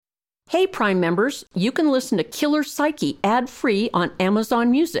Hey, Prime members, you can listen to Killer Psyche ad-free on Amazon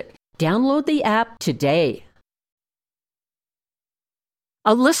Music. Download the app today.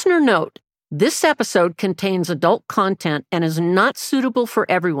 A listener note, this episode contains adult content and is not suitable for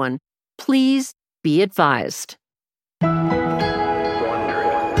everyone. Please be advised.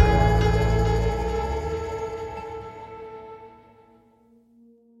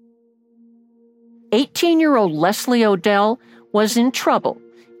 18-year-old Leslie Odell was in trouble,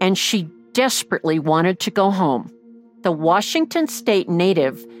 and she desperately wanted to go home. The Washington State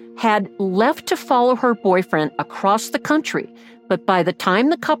native had left to follow her boyfriend across the country, but by the time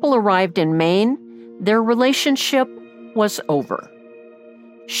the couple arrived in Maine, their relationship was over.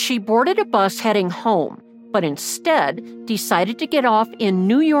 She boarded a bus heading home, but instead decided to get off in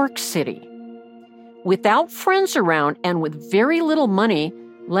New York City. Without friends around and with very little money,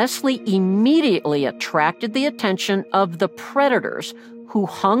 Leslie immediately attracted the attention of the predators who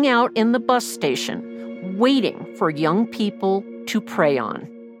hung out in the bus station, waiting for young people to prey on.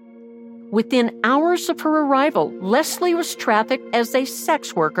 Within hours of her arrival, Leslie was trafficked as a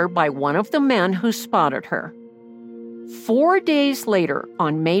sex worker by one of the men who spotted her. 4 days later,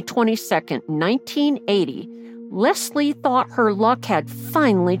 on May 22, 1980, Leslie thought her luck had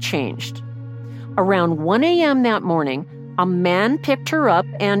finally changed. Around 1 a.m. that morning, a man picked her up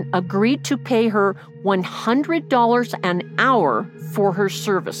and agreed to pay her $100 an hour for her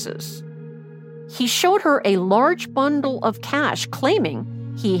services. He showed her a large bundle of cash, claiming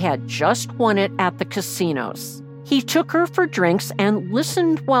he had just won it at the casinos. He took her for drinks and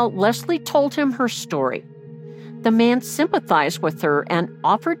listened while Leslie told him her story. The man sympathized with her and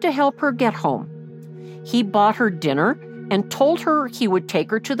offered to help her get home. He bought her dinner and told her he would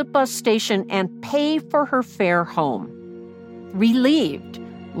take her to the bus station and pay for her fare home. Relieved,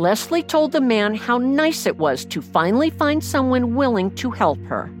 Leslie told the man how nice it was to finally find someone willing to help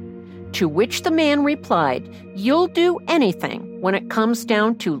her. To which the man replied, "You'll do anything when it comes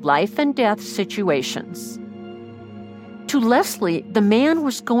down to life and death situations." To Leslie, the man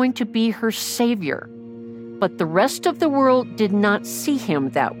was going to be her savior, but the rest of the world did not see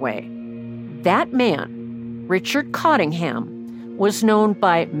him that way. That man, Richard Cottingham, was known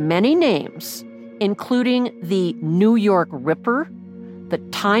by many names, including the New York Ripper, the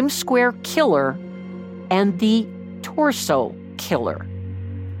Times Square Killer, and the Torso Killer.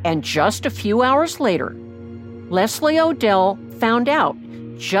 And just a few hours later, Leslie Odell found out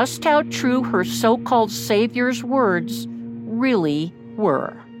just how true her so-called savior's words really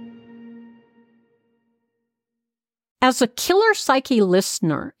were. As a Killer Psyche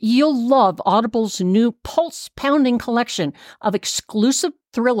listener, you'll love Audible's new pulse-pounding collection of exclusive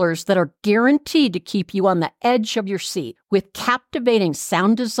thrillers that are guaranteed to keep you on the edge of your seat. With captivating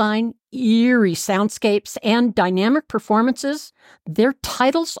sound design, eerie soundscapes, and dynamic performances, their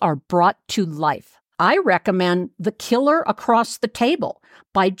titles are brought to life. I recommend The Killer Across the Table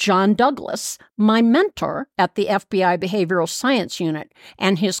by John Douglas, my mentor at the FBI Behavioral Science Unit,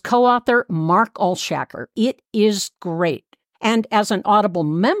 and his co-author, Mark Olshacker. It is great. And as an Audible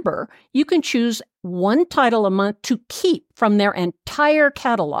member, you can choose one title a month to keep from their entire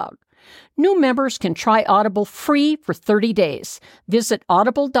catalog. New members can try Audible free for 30 days. Visit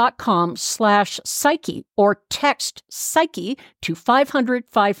audible.com/psyche or text psyche to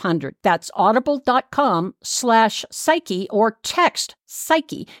 500-500. That's audible.com/psyche or text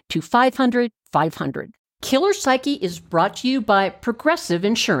psyche to 500-500. Killer Psyche is brought to you by Progressive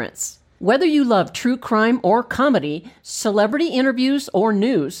Insurance. Whether you love true crime or comedy, celebrity interviews or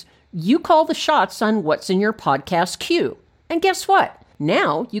news, you call the shots on what's in your podcast queue. And guess what?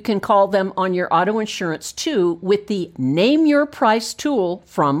 Now you can call them on your auto insurance too with the Name Your Price tool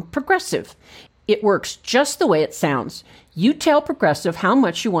from Progressive. It works just the way it sounds. You tell Progressive how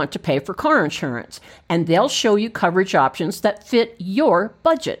much you want to pay for car insurance, and they'll show you coverage options that fit your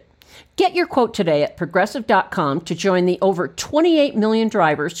budget. Get your quote today at Progressive.com to join the over 28 million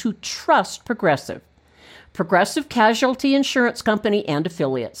drivers who trust Progressive. Progressive Casualty Insurance Company and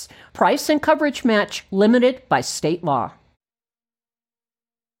Affiliates. Price and coverage match limited by state law.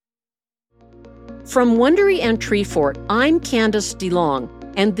 From Wondery and Treefort, I'm Candace DeLong,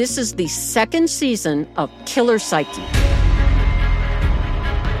 and this is the second season of Killer Psyche.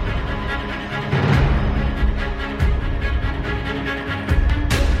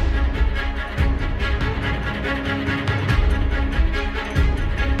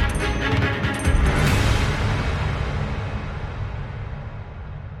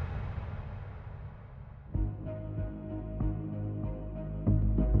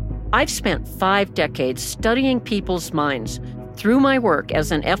 I've spent 5 decades studying people's minds through my work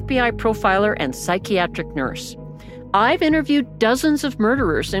as an FBI profiler and psychiatric nurse. I've interviewed dozens of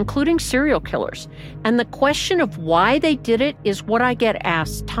murderers, including serial killers, and the question of why they did it is what I get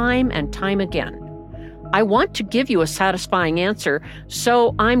asked time and time again. I want to give you a satisfying answer,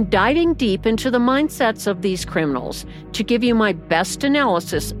 so I'm diving deep into the mindsets of these criminals to give you my best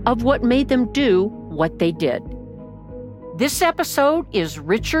analysis of what made them do what they did. This episode is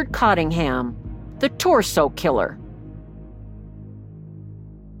Richard Cottingham, the Torso Killer.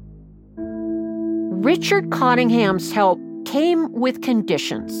 Richard Cottingham's help came with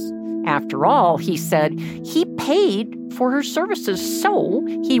conditions. After all, he said, he paid for her services, so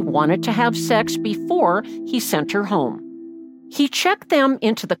he wanted to have sex before he sent her home. He checked them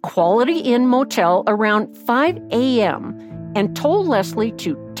into the Quality Inn motel around 5 a.m. and told Leslie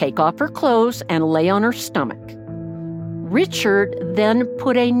to take off her clothes and lay on her stomach. Richard then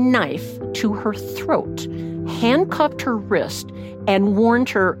put a knife to her throat, handcuffed her wrist, and warned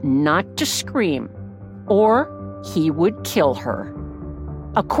her not to scream, or he would kill her.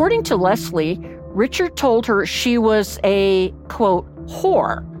 According to Leslie, Richard told her she was a, quote,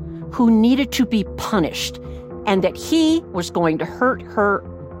 whore who needed to be punished and that he was going to hurt her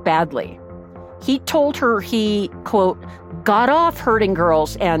badly. He told her he, quote, got off hurting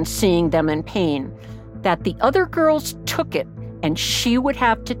girls and seeing them in pain, that the other girls took it and she would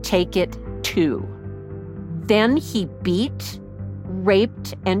have to take it too. Then he beat,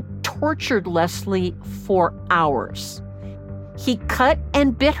 raped, and tortured Leslie for hours. He cut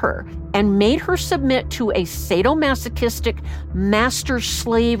and bit her and made her submit to a sadomasochistic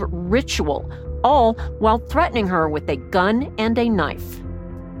master-slave ritual, all while threatening her with a gun and a knife.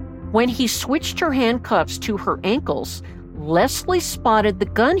 When he switched her handcuffs to her ankles, Leslie spotted the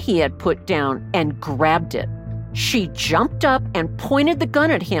gun he had put down and grabbed it. She jumped up and pointed the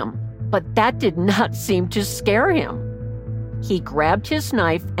gun at him, but that did not seem to scare him. He grabbed his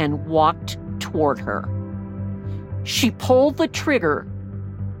knife and walked toward her. She pulled the trigger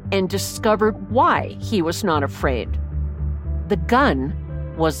and discovered why he was not afraid. The gun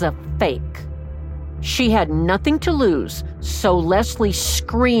was a fake. She had nothing to lose, so Leslie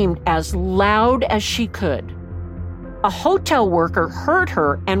screamed as loud as she could. A hotel worker heard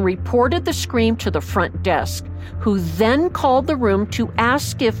her and reported the scream to the front desk, who then called the room to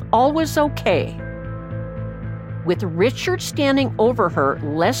ask if all was okay. With Richard standing over her,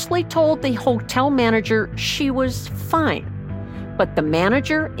 Leslie told the hotel manager she was fine, but the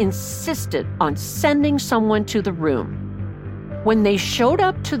manager insisted on sending someone to the room. When they showed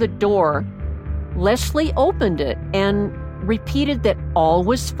up to the door, Leslie opened it and repeated that all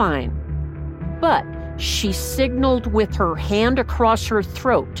was fine, but she signaled with her hand across her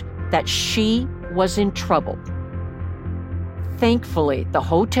throat that she was in trouble. Thankfully, the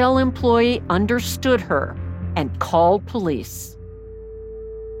hotel employee understood her and called police.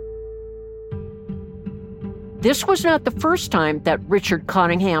 This was not the first time that Richard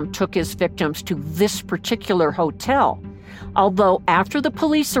Cottingham took his victims to this particular hotel, although after the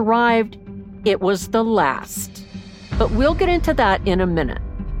police arrived, it was the last. But we'll get into that in a minute.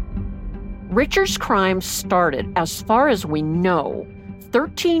 Richard's crime started, as far as we know,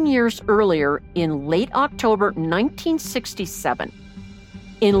 13 years earlier in late October 1967.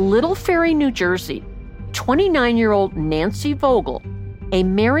 In Little Ferry, New Jersey, 29-year-old Nancy Vogel, a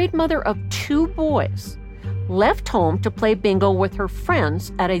married mother of 2 boys, left home to play bingo with her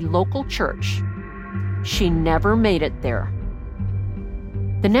friends at a local church. She never made it there.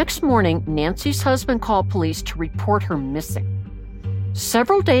 The next morning, Nancy's husband called police to report her missing.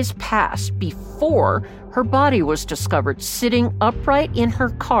 Several days passed before her body was discovered sitting upright in her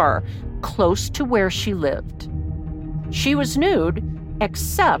car close to where she lived. She was nude,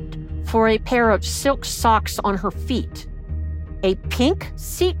 except for a pair of silk socks on her feet. A pink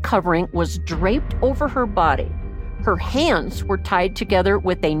seat covering was draped over her body. Her hands were tied together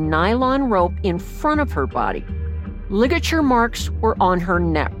with a nylon rope in front of her body. Ligature marks were on her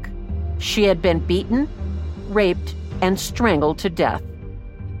neck. She had been beaten, raped, and strangled to death.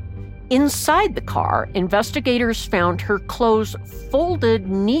 Inside the car, investigators found her clothes folded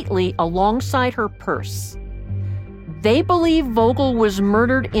neatly alongside her purse. They believe Vogel was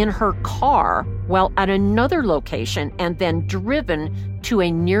murdered in her car while at another location and then driven to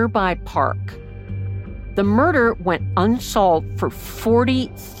a nearby park. The murder went unsolved for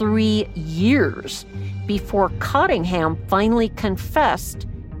 43 years before Cottingham finally confessed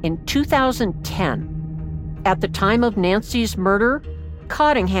in 2010. At the time of Nancy's murder,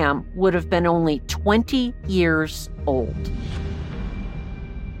 Cottingham would have been only 20 years old.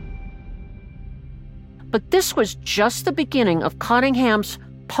 But this was just the beginning of Cottingham's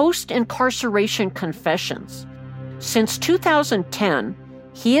post-incarceration confessions. Since 2010,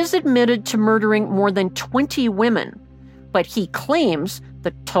 he has admitted to murdering more than 20 women, but he claims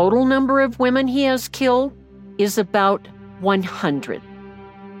the total number of women he has killed is about 100.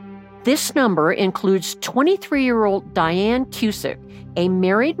 This number includes 23-year-old Diane Cusick, a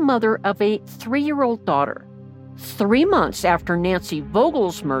married mother of a 3-year-old daughter. 3 months after Nancy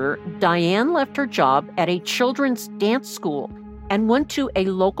Vogel's murder, Diane left her job at a children's dance school and went to a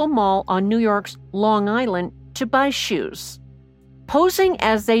local mall on New York's Long Island to buy shoes. Posing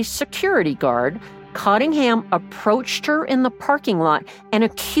as a security guard, Cottingham approached her in the parking lot and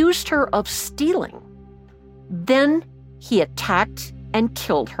accused her of stealing. Then he attacked and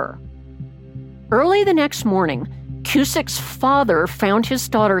killed her. Early the next morning, Cusick's father found his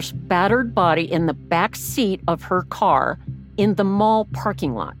daughter's battered body in the back seat of her car in the mall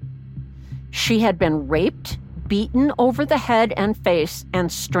parking lot. She had been raped, beaten over the head and face,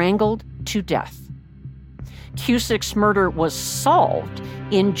 and strangled to death. Cusick's murder was solved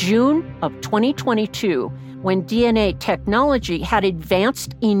in June of 2022 when DNA technology had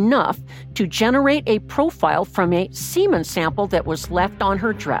advanced enough to generate a profile from a semen sample that was left on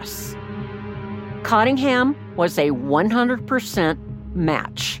her dress. Cottingham was a 100%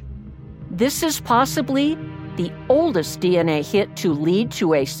 match. This is possibly the oldest DNA hit to lead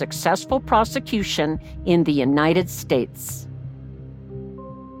to a successful prosecution in the United States.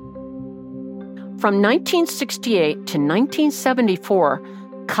 From 1968 to 1974,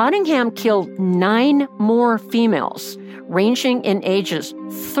 Cottingham killed 9 more females, ranging in ages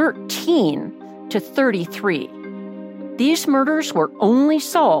 13 to 33. These murders were only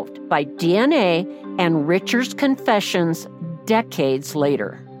solved by DNA and Richard's confessions decades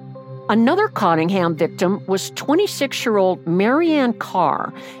later. Another Cottingham victim was 26-year-old Marianne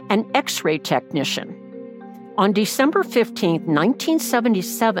Carr, an X-ray technician. On December 15,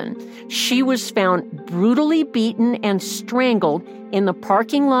 1977, she was found brutally beaten and strangled in the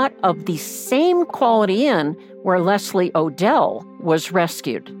parking lot of the same Quality Inn where Leslie Odell was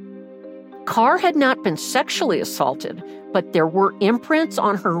rescued. Carr had not been sexually assaulted, but there were imprints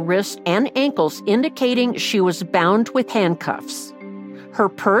on her wrists and ankles indicating she was bound with handcuffs. Her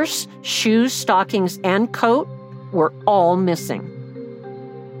purse, shoes, stockings, and coat were all missing.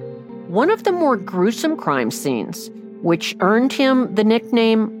 One of the more gruesome crime scenes, which earned him the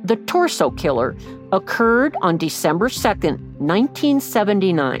nickname the Torso Killer, occurred on December 2nd,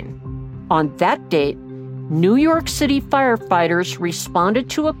 1979. On that date, New York City firefighters responded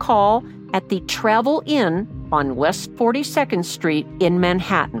to a call at the Travel Inn on West 42nd Street in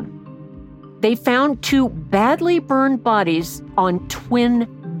Manhattan. They found 2 badly burned bodies on twin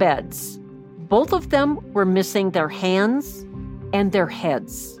beds. Both of them were missing their hands and their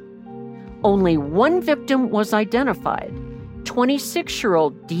heads. Only one victim was identified,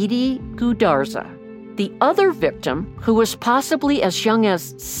 26-year-old Didi Gudarza. The other victim, who was possibly as young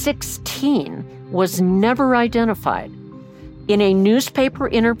as 16, was never identified. In a newspaper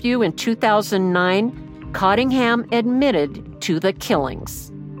interview in 2009, Cottingham admitted to the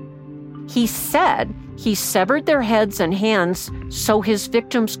killings. He said he severed their heads and hands so his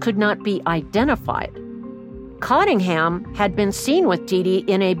victims could not be identified. Cottingham had been seen with Didi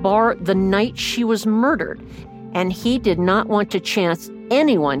in a bar the night she was murdered, and he did not want to chance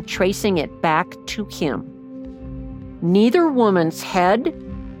anyone tracing it back to him. Neither woman's head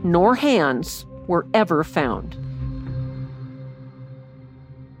nor hands were ever found.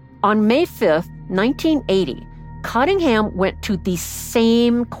 On May 5th, 1980, Cottingham went to the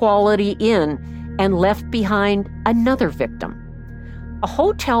same Quality Inn and left behind another victim. A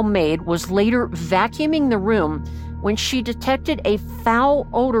hotel maid was later vacuuming the room when she detected a foul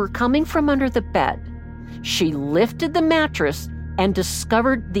odor coming from under the bed. She lifted the mattress and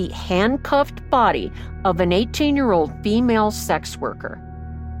discovered the handcuffed body of an 18-year-old female sex worker.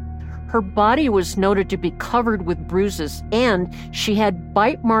 Her body was noted to be covered with bruises, and she had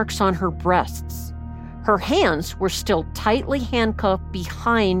bite marks on her breasts. Her hands were still tightly handcuffed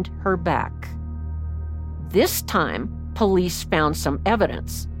behind her back. This time, police found some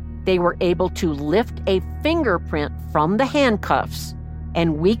evidence. They were able to lift a fingerprint from the handcuffs,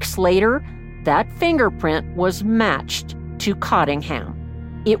 and weeks later, that fingerprint was matched to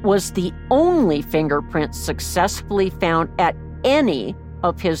Cottingham. It was the only fingerprint successfully found at any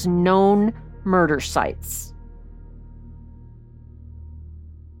of his known murder sites.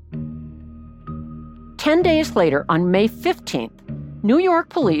 10 days later, on May 15th, New York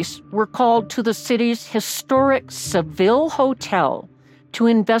police were called to the city's historic Seville Hotel to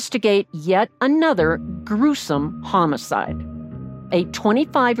investigate yet another gruesome homicide. A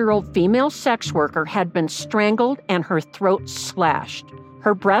 25-year-old female sex worker had been strangled and her throat slashed.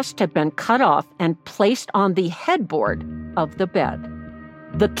 Her breast had been cut off and placed on the headboard of the bed.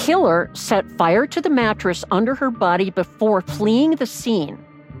 The killer set fire to the mattress under her body before fleeing the scene,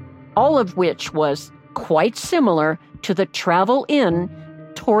 all of which was quite similar to the Travel Inn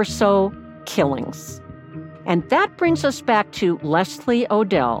torso killings. And that brings us back to Leslie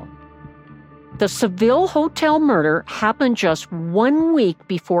Odell. The Seville Hotel murder happened just 1 week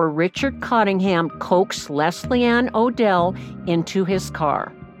before Richard Cottingham coaxed Leslie Ann Odell into his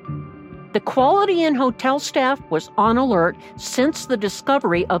car. The Quality Inn hotel staff was on alert since the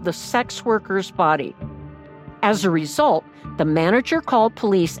discovery of the sex worker's body. As a result, the manager called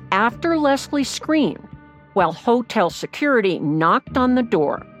police after Leslie screamed, while hotel security knocked on the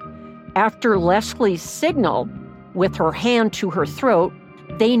door. After Leslie signaled with her hand to her throat,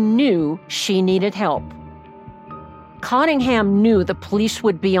 they knew she needed help. Cottingham knew the police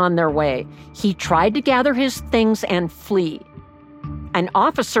would be on their way. He tried to gather his things and flee. An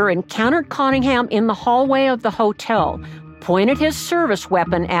officer encountered Cottingham in the hallway of the hotel, pointed his service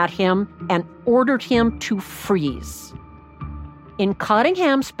weapon at him, and ordered him to freeze. In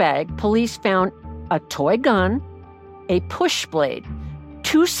Cottingham's bag, police found a toy gun, a push blade,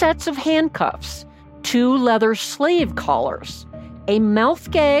 2 sets of handcuffs, 2 leather slave collars, a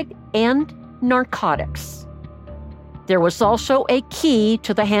mouth gag, and narcotics. There was also a key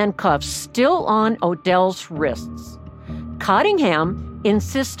to the handcuffs still on Odell's wrists. Cottingham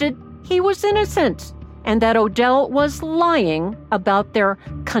insisted he was innocent and that Odell was lying about their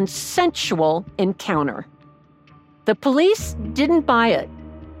consensual encounter. The police didn't buy it,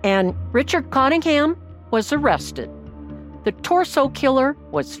 and Richard Cottingham was arrested. The torso killer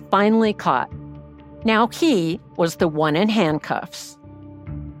was finally caught. Now he was the one in handcuffs.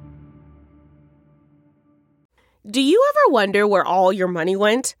 Do you ever wonder where all your money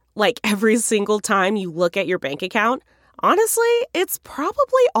went? Like every single time you look at your bank account? Honestly, it's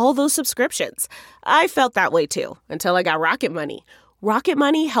probably all those subscriptions. I felt that way too, until I got Rocket Money. Rocket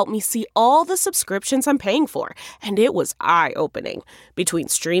Money helped me see all the subscriptions I'm paying for, and it was eye-opening. Between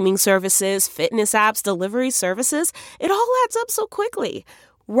streaming services, fitness apps, delivery services, it all adds up so quickly.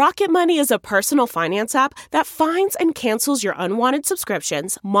 Rocket Money is a personal finance app that finds and cancels your unwanted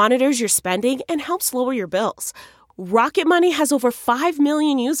subscriptions, monitors your spending, and helps lower your bills. Rocket Money has over 5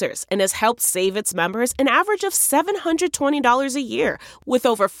 million users and has helped save its members an average of $720 a year, with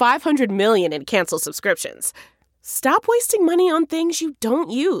over 500 million in canceled subscriptions. Stop wasting money on things you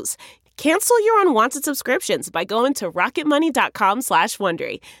don't use. Cancel your unwanted subscriptions by going to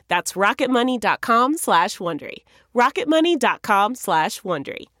rocketmoney.com/Wondery. That's rocketmoney.com/Wondery.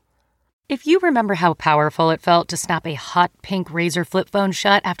 rocketmoney.com/Wondery. If you remember how powerful it felt to snap a hot pink Razor flip phone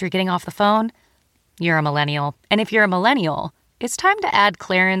shut after getting off the phone, you're a millennial. And if you're a millennial, it's time to add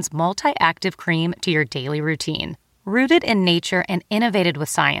Clarins Multi-Active Cream to your daily routine. Rooted in nature and innovated with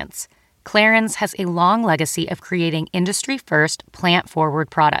science, Clarins has a long legacy of creating industry-first, plant-forward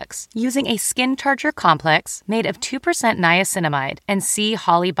products. Using a skin charger complex made of 2% niacinamide and C.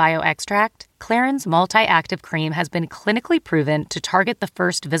 holly bioextract, Clarins Multi-Active Cream has been clinically proven to target the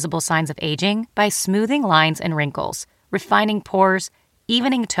first visible signs of aging by smoothing lines and wrinkles, refining pores,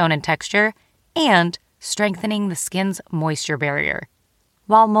 evening tone and texture, and strengthening the skin's moisture barrier.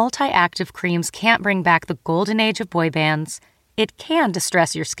 While multi-active creams can't bring back the golden age of boy bands, it can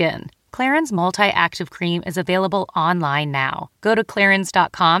distress your skin. Clarins Multi-Active Cream is available online now. Go to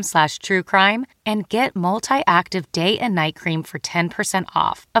clarins.com/truecrime and get Multi-Active Day and Night Cream for 10%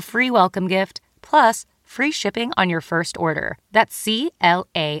 off, a free welcome gift, plus free shipping on your first order. That's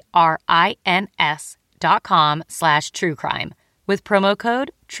clarins.com/truecrime with promo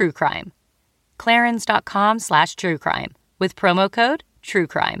code TRUECRIME. clarins.com/truecrime with promo code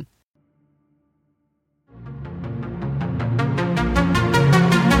TRUECRIME.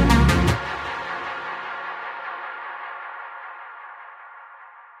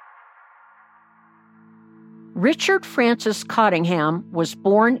 Richard Francis Cottingham was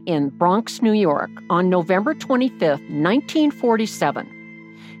born in Bronx, New York on November 25, 1947.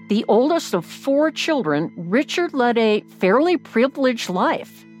 The oldest of 4 children, Richard led a fairly privileged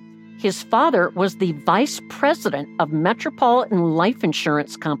life. His father was the vice president of Metropolitan Life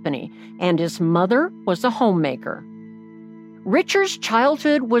Insurance Company, and his mother was a homemaker. Richard's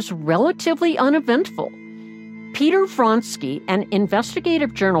childhood was relatively uneventful. Peter Vronsky, an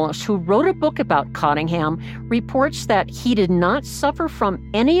investigative journalist who wrote a book about Cottingham, reports that he did not suffer from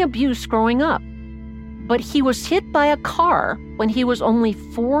any abuse growing up, but he was hit by a car when he was only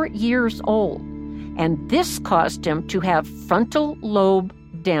 4 years old, and this caused him to have frontal lobe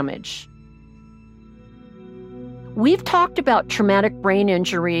damage. We've talked about traumatic brain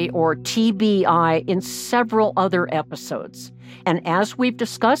injury, or TBI, in several other episodes. And as we've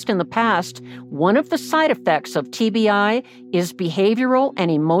discussed in the past, one of the side effects of TBI is behavioral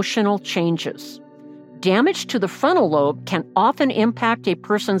and emotional changes. Damage to the frontal lobe can often impact a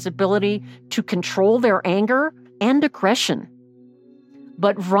person's ability to control their anger and aggression.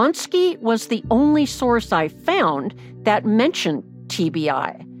 But Vronsky was the only source I found that mentioned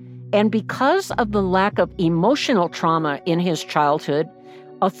TBI. And because of the lack of emotional trauma in his childhood,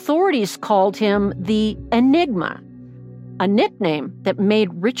 authorities called him the Enigma, a nickname that made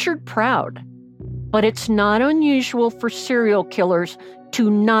Richard proud. But it's not unusual for serial killers to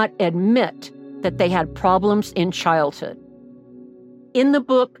not admit that they had problems in childhood. In the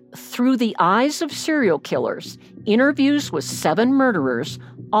book, Through the Eyes of Serial Killers, Interviews with 7 Murderers,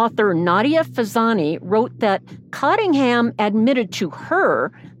 author Nadia Fazani wrote that Cottingham admitted to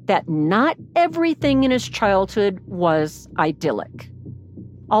her that not everything in his childhood was idyllic.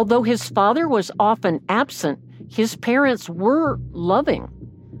 Although his father was often absent, his parents were loving.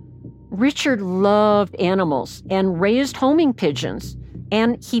 Richard loved animals and raised homing pigeons,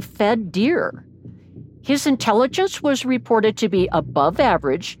 and he fed deer. His intelligence was reported to be above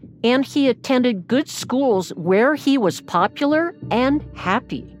average, and he attended good schools where he was popular and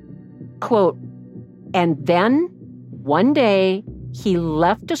happy. Quote, and then, one day, he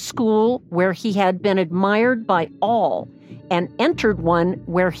left a school where he had been admired by all and entered one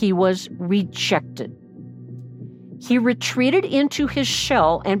where he was rejected. He retreated into his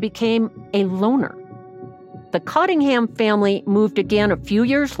shell and became a loner. The Cottingham family moved again a few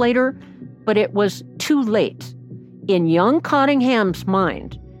years later, but it was too late. In young Cottingham's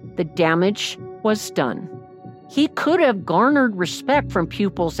mind, the damage was done. He could have garnered respect from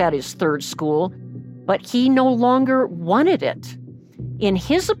pupils at his third school, but he no longer wanted it. In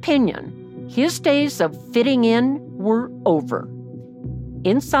his opinion, his days of fitting in were over.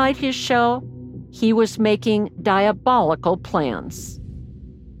 Inside his shell, he was making diabolical plans.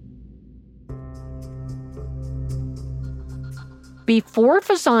 Before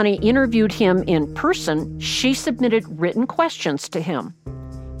Fazani interviewed him in person, she submitted written questions to him.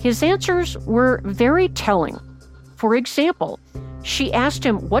 His answers were very telling. For example, she asked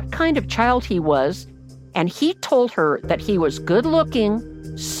him what kind of child he was, and he told her that he was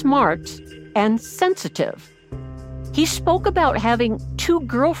good-looking, smart, and sensitive. He spoke about having 2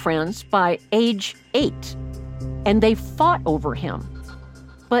 girlfriends by age 8, and they fought over him,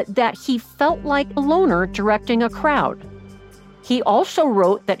 but that he felt like a loner directing a crowd. He also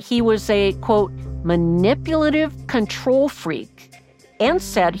wrote that he was a, quote, manipulative control freak, and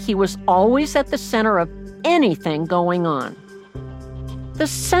said he was always at the center of anything going on. The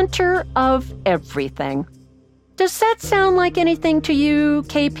center of everything. Does that sound like anything to you,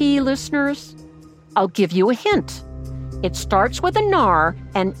 KP listeners? I'll give you a hint. It starts with an R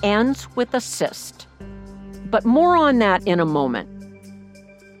and ends with a cyst. But more on that in a moment.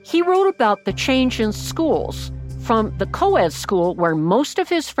 He wrote about the change in schools, from the co-ed school where most of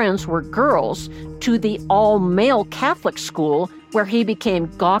his friends were girls to the all-male Catholic school where he became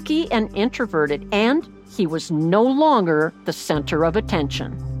gawky and introverted, and he was no longer the center of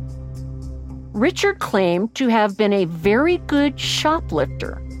attention. Richard claimed to have been a very good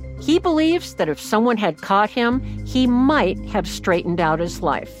shoplifter. He believes that if someone had caught him, he might have straightened out his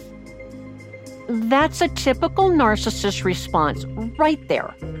life. That's a typical narcissist response right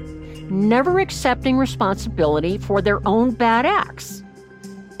there. Never accepting responsibility for their own bad acts.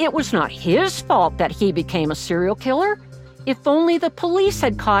 It was not his fault that he became a serial killer. If only the police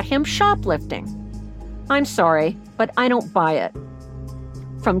had caught him shoplifting. I'm sorry, but I don't buy it.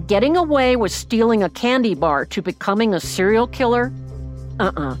 From getting away with stealing a candy bar to becoming a serial killer,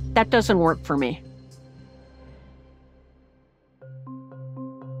 that doesn't work for me.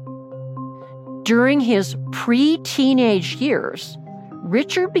 During his pre-teenage years,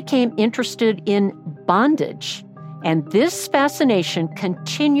 Richard became interested in bondage, and this fascination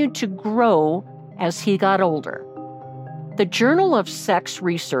continued to grow as he got older. The Journal of Sex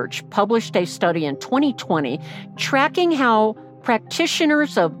Research published a study in 2020 tracking how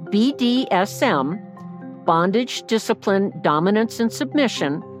practitioners of BDSM, bondage, discipline, dominance, and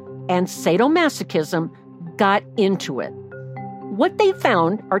submission, and sadomasochism got into it. What they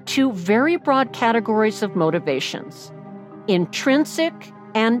found are 2 very broad categories of motivations: intrinsic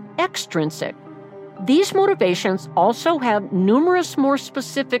and extrinsic. These motivations also have numerous more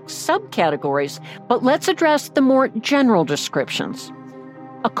specific subcategories, but let's address the more general descriptions.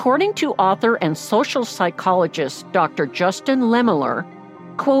 According to author and social psychologist Dr. Justin Lemiller,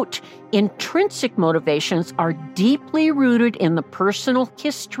 quote, intrinsic motivations are deeply rooted in the personal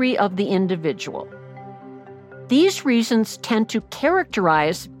history of the individual. These reasons tend to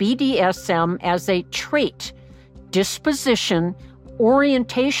characterize BDSM as a trait, disposition,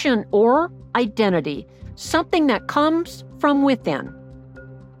 orientation, or identity, something that comes from within.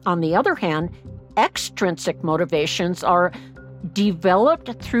 On the other hand, extrinsic motivations are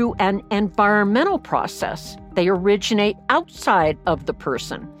developed through an environmental process. They originate outside of the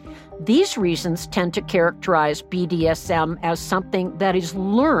person. These reasons tend to characterize BDSM as something that is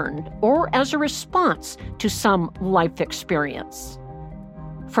learned or as a response to some life experience.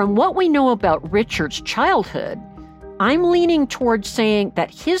 From what we know about Richard's childhood, I'm leaning towards saying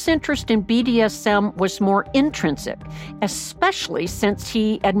that his interest in BDSM was more intrinsic, especially since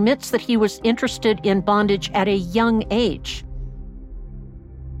he admits that he was interested in bondage at a young age.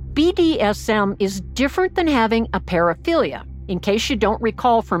 BDSM is different than having a paraphilia. In case you don't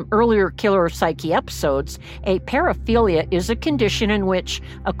recall from earlier Killer Psyche episodes, a paraphilia is a condition in which,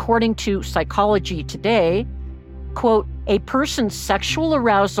 according to Psychology Today, quote, a person's sexual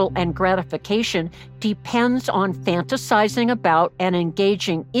arousal and gratification depends on fantasizing about and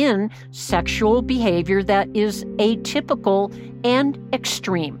engaging in sexual behavior that is atypical and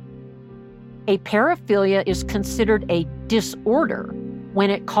extreme. A paraphilia is considered a disorder when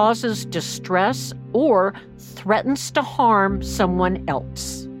it causes distress or threatens to harm someone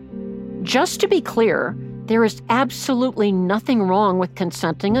else. Just to be clear, there is absolutely nothing wrong with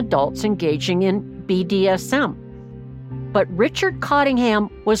consenting adults engaging in BDSM. But Richard Cottingham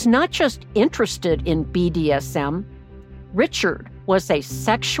was not just interested in BDSM. Richard was a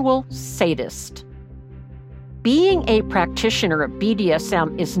sexual sadist. Being a practitioner of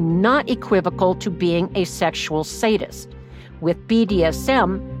BDSM is not equivocal to being a sexual sadist. With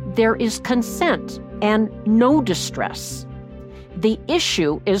BDSM, there is consent and no distress. The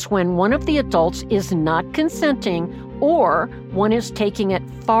issue is when one of the adults is not consenting or one is taking it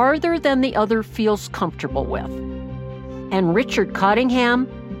farther than the other feels comfortable with. And Richard Cottingham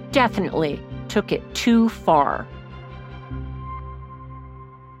definitely took it too far.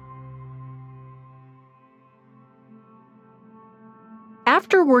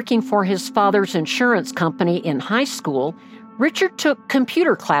 After working for his father's insurance company in high school, Richard took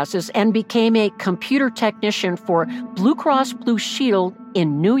computer classes and became a computer technician for Blue Cross Blue Shield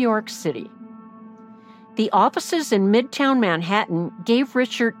in New York City. The offices in Midtown Manhattan gave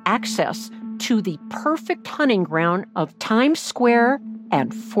Richard access to the perfect hunting ground of Times Square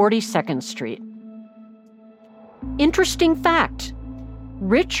and 42nd Street. Interesting fact,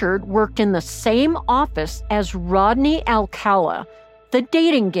 Richard worked in the same office as Rodney Alcala, the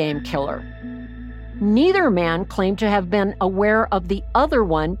dating game killer. Neither man claimed to have been aware of the other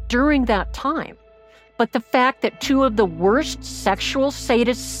one during that time. But the fact that two of the worst sexual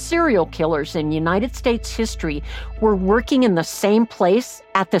sadist serial killers in United States history were working in the same place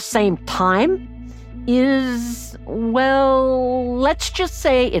at the same time is, well, let's just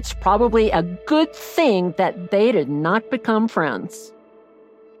say it's probably a good thing that they did not become friends.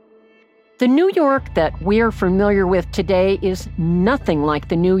 The New York that we're familiar with today is nothing like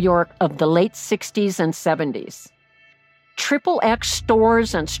the New York of the late 60s and 70s. XXX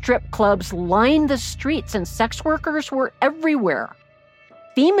stores and strip clubs lined the streets, and sex workers were everywhere.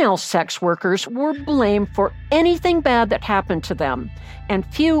 Female sex workers were blamed for anything bad that happened to them, and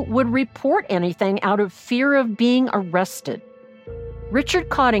few would report anything out of fear of being arrested. Richard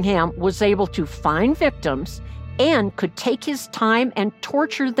Cottingham was able to find victims and could take his time and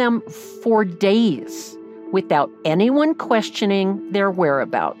torture them for days without anyone questioning their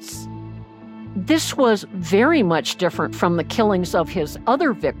whereabouts. This was very much different from the killings of his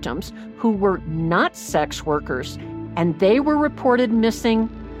other victims, who were not sex workers, and they were reported missing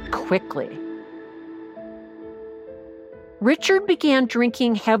quickly. Richard began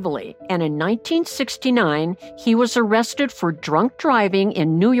drinking heavily, and in 1969, he was arrested for drunk driving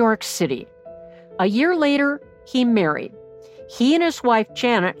in New York City. A year later, he married. He and his wife,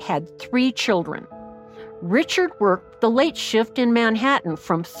 Janet, had 3 children. Richard worked the late shift in Manhattan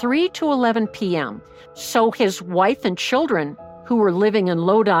from 3 to 11 p.m., so his wife and children, who were living in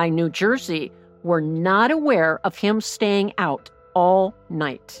Lodi, New Jersey, were not aware of him staying out all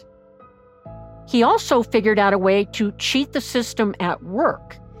night. He also figured out a way to cheat the system at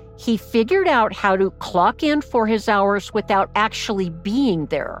work. He figured out how to clock in for his hours without actually being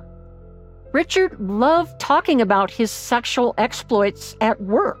there. Richard loved talking about his sexual exploits at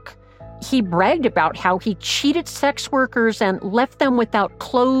work. He bragged about how he cheated sex workers and left them without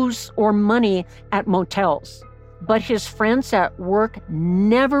clothes or money at motels. But his friends at work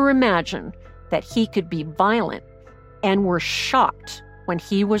never imagined that he could be violent and were shocked when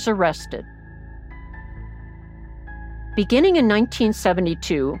he was arrested. Beginning in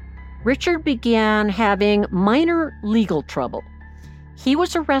 1972, Richard began having minor legal trouble. He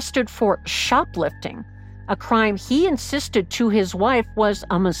was arrested for shoplifting, a crime he insisted to his wife was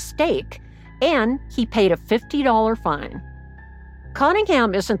a mistake, and he paid a $50 fine.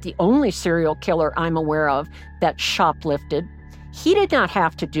 Cottingham isn't the only serial killer I'm aware of that shoplifted. He did not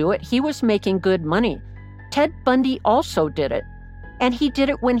have to do it. He was making good money. Ted Bundy also did it, and he did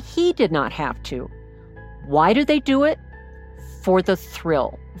it when he did not have to. Why do they do it? For the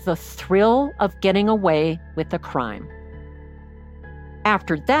thrill of getting away with a crime.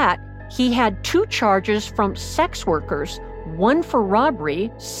 After that, he had 2 charges from sex workers, one for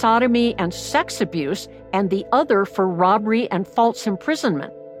robbery, sodomy, and sex abuse, and the other for robbery and false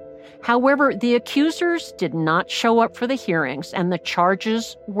imprisonment. However, the accusers did not show up for the hearings, and the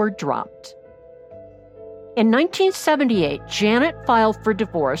charges were dropped. In 1978, Janet filed for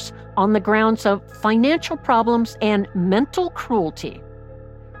divorce on the grounds of financial problems and mental cruelty.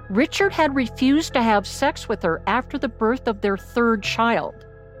 Richard had refused to have sex with her after the birth of their 3rd child.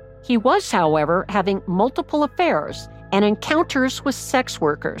 He was, however, having multiple affairs and encounters with sex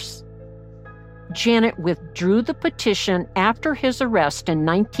workers. Janet withdrew the petition after his arrest in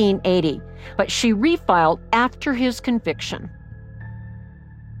 1980, but she refiled after his conviction.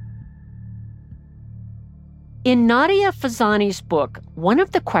 In Nadia Fazani's book, one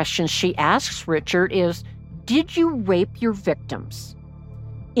of the questions she asks Richard is, "Did you rape your victims?"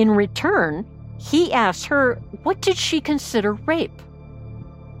 In return, he asks her, what did she consider rape?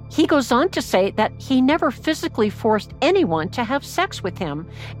 He goes on to say that he never physically forced anyone to have sex with him,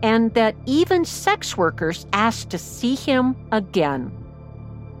 and that even sex workers asked to see him again.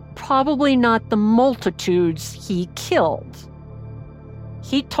 Probably not the multitudes he killed.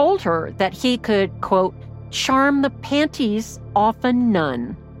 He told her that he could, quote, charm the panties off a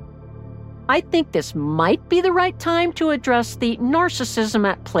nun. I think this might be the right time to address the narcissism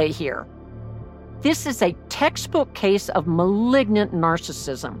at play here. This is a textbook case of malignant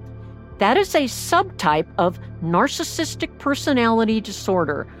narcissism. That is a subtype of narcissistic personality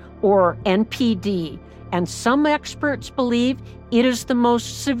disorder, or NPD, and some experts believe it is the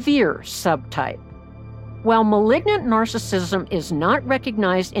most severe subtype. While malignant narcissism is not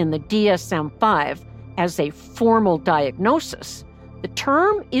recognized in the DSM-5 as a formal diagnosis, the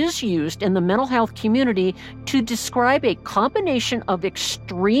term is used in the mental health community to describe a combination of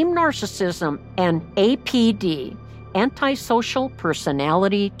extreme narcissism and APD, antisocial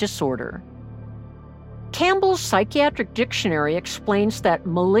personality disorder. Campbell's Psychiatric Dictionary explains that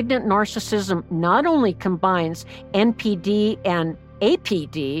malignant narcissism not only combines NPD and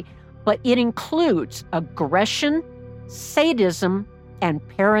APD, but it includes aggression, sadism, and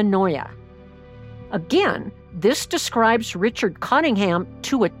paranoia. Again, this describes Richard Cottingham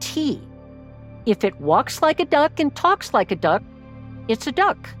to a T. If it walks like a duck and talks like a duck, it's a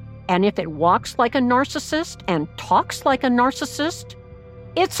duck. And if it walks like a narcissist and talks like a narcissist,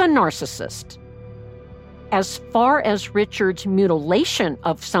 it's a narcissist. As far as Richard's mutilation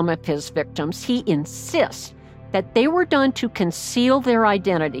of some of his victims, he insists that they were done to conceal their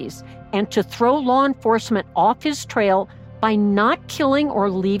identities and to throw law enforcement off his trail by not killing or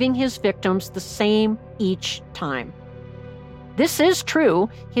leaving his victims the same each time. This is true.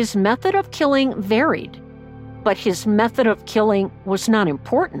 His method of killing varied, but his method of killing was not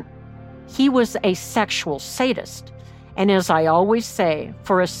important. He was a sexual sadist. And as I always say,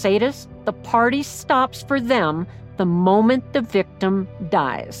 for a sadist, the party stops for them the moment the victim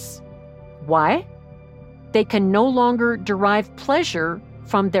dies. Why? They can no longer derive pleasure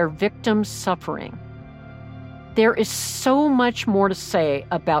from their victim's suffering. There is so much more to say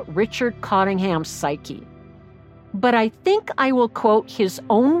about Richard Cottingham's psyche, but I think I will quote his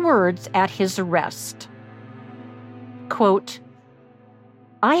own words at his arrest. Quote,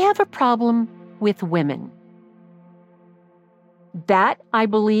 "I have a problem with women." That, I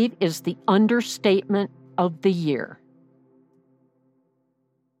believe, is the understatement of the year.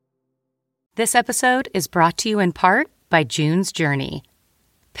 This episode is brought to you in part by June's Journey.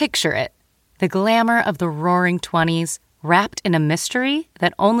 Picture it. The glamour of the roaring 20s, wrapped in a mystery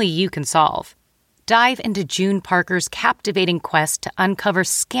that only you can solve. Dive into June Parker's captivating quest to uncover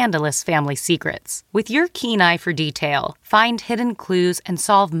scandalous family secrets. With your keen eye for detail, find hidden clues and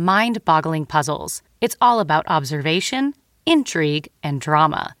solve mind-boggling puzzles. It's all about observation, intrigue, and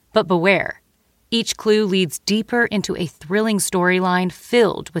drama. But beware. Each clue leads deeper into a thrilling storyline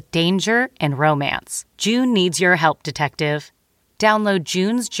filled with danger and romance. June needs your help, detective. Download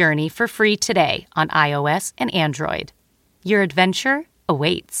June's Journey for free today on iOS and Android. Your adventure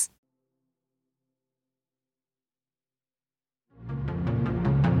awaits.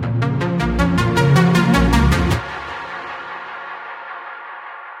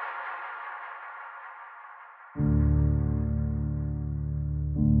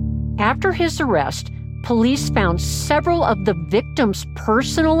 After his arrest, police found several of the victim's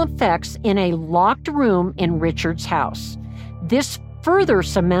personal effects in a locked room in Richard's house. This further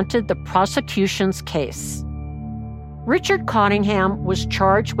cemented the prosecution's case. Richard Cottingham was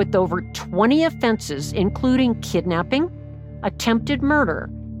charged with over 20 offenses, including kidnapping, attempted murder,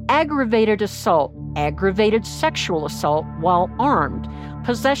 aggravated assault, aggravated sexual assault while armed,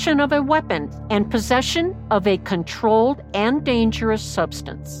 possession of a weapon, and possession of a controlled and dangerous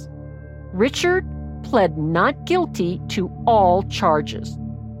substance. Richard pled not guilty to all charges.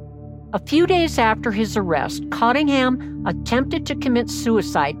 A few days after his arrest, Cottingham attempted to commit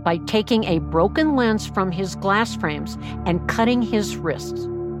suicide by taking a broken lens from his glass frames and cutting his wrists.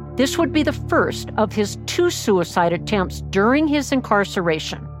 This would be the first of his 2 suicide attempts during his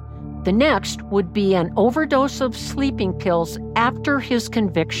incarceration. The next would be an overdose of sleeping pills after his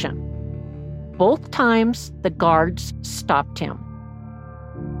conviction. Both times, the guards stopped him.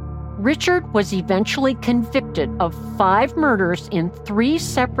 Richard was eventually convicted of 5 murders in 3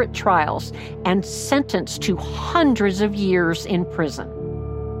 separate trials and sentenced to hundreds of years in prison.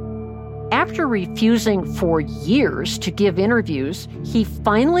 After refusing for years to give interviews, he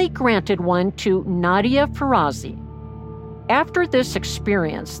finally granted one to Nadia Farazi. After this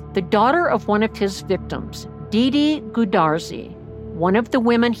experience, the daughter of one of his victims, Didi Goodarzi, one of the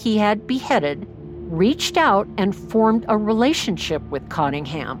women he had beheaded, reached out and formed a relationship with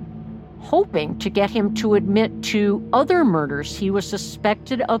Cottingham, hoping to get him to admit to other murders he was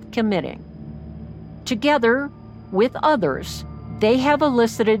suspected of committing. Together with others, they have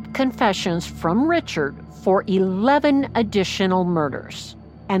elicited confessions from Richard for 11 additional murders,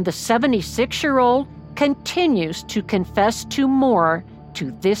 and the 76-year-old continues to confess to more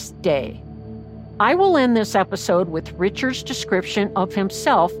to this day. I will end this episode with Richard's description of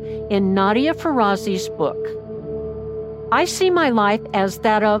himself in Nadia Farazi's book. I see my life as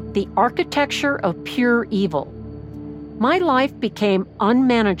that of the architecture of pure evil. My life became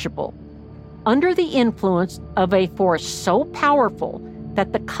unmanageable under the influence of a force so powerful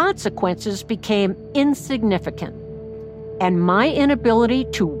that the consequences became insignificant. And my inability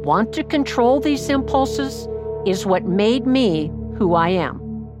to want to control these impulses is what made me who I am.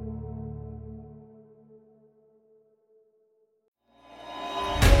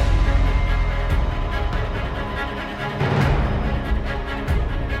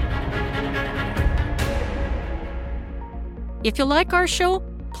 If you like our show,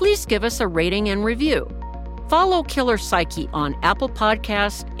 please give us a rating and review. Follow Killer Psyche on Apple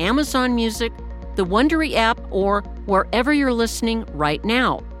Podcasts, Amazon Music, the Wondery app, or wherever you're listening right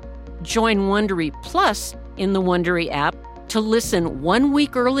now. Join Wondery Plus in the Wondery app to listen 1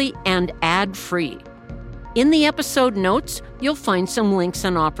 week early and ad-free. In the episode notes, you'll find some links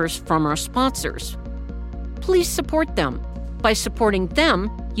and offers from our sponsors. Please support them. By supporting them,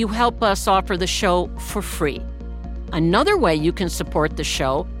 you help us offer the show for free. Another way you can support the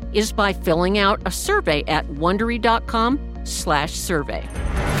show is by filling out a survey at Wondery.com/survey.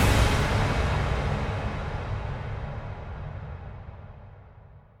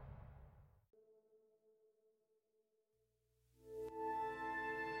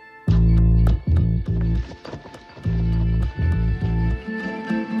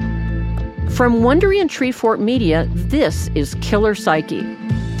 From Wondery and Treefort Media, this is Killer Psyche.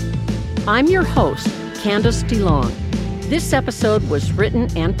 I'm your host, Candace DeLong. This episode was written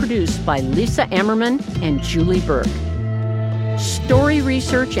and produced by Lisa Ammerman and Julie Burke. Story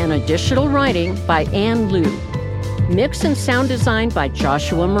research and additional writing by Ann Liu. Mix and sound design by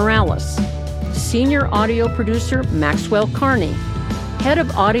Joshua Morales. Senior audio producer Maxwell Carney. Head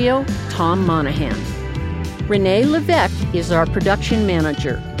of audio Tom Monahan. Renee Levesque is our production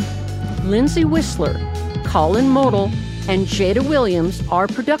manager. Lindsay Whistler, Colin Model, and Jada Williams are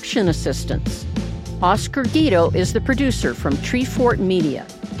production assistants. Oscar Guido is the producer from Treefort Media.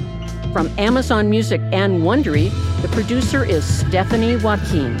 From Amazon Music and Wondery, the producer is Stephanie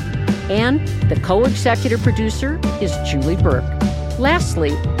Joaquin, and the co-executive producer is Julie Burke.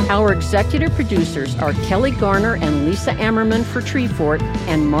 Lastly, our executive producers are Kelly Garner and Lisa Ammerman for Treefort,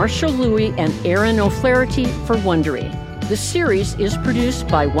 and Marshall Louis and Aaron O'Flaherty for Wondery. The series is produced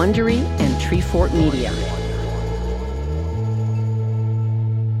by Wondery and Treefort Media.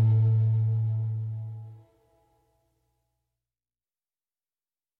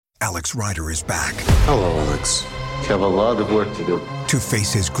 Alex Rider is back. Hello, Alex. You have a lot of work to do. To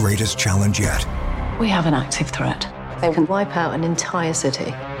face his greatest challenge yet. We have an active threat. They can wipe out an entire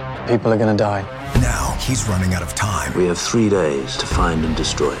city. People are gonna die. Now he's running out of time. We have 3 days to find and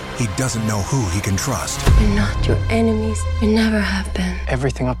destroy. He doesn't know who he can trust. We're not your enemies. We never have been.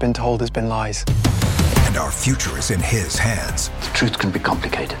 Everything I've been told has been lies. And our future is in his hands. The truth can be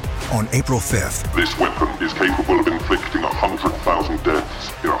complicated. on April 5th. This weapon is capable of inflicting 100,000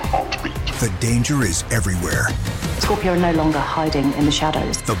 deaths in a heartbeat. The danger is everywhere. Scorpio are no longer hiding in the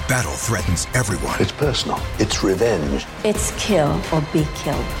shadows. The battle threatens everyone. It's personal. It's revenge. It's kill or be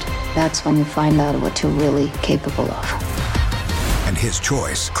killed. That's when you find out what you're really capable of. And his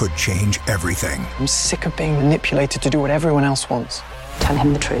choice could change everything. I'm sick of being manipulated to do what everyone else wants. Tell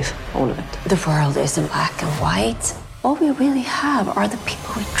him the truth, all of it. The world isn't black and white. All we really have are the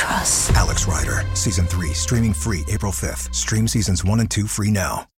people we trust. Alex Rider, Season 3, streaming free April 5th. Stream Seasons 1 and 2 free now.